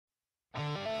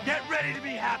ready to be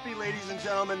happy, ladies and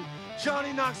gentlemen.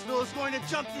 Johnny Knoxville is going to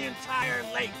jump the entire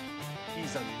lake.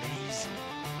 He's amazing.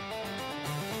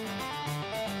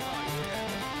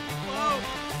 Whoa.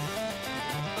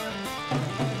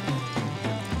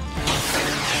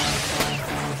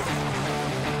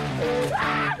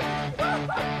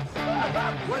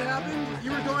 What happened?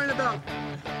 You were going about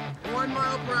 1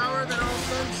 mile per hour, then all of a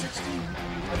sudden 60?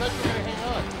 I thought you were gonna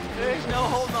hang on. There's no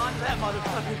holding on to that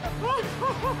motherfucker.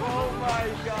 Oh my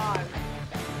God.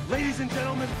 Ladies and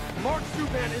gentlemen, Mark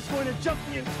Zupan is going to jump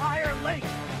the entire lake.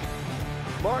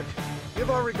 Mark, give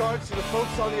our regards to the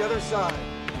folks on the other side.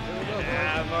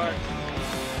 Yeah, Mark.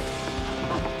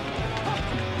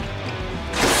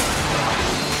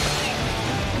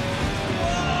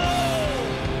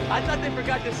 Whoa! I thought they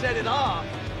forgot to set it off.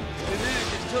 And then it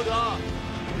just took off.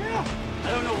 Yeah.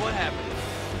 I don't know what happened.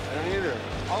 I don't either.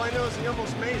 All I know is he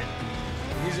almost made it.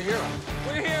 He's a hero.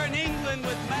 We're here in England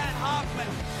with Mat Hoffman,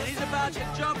 and he's about to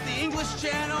jump the English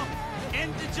Channel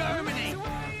into Germany.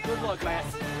 Good luck, Matt.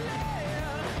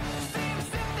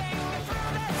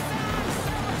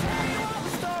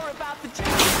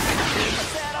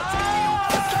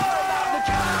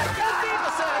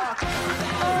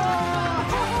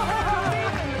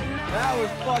 That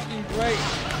was fucking great.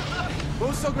 What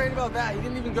was so great about that? He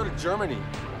didn't even go to Germany.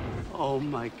 Oh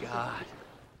my God.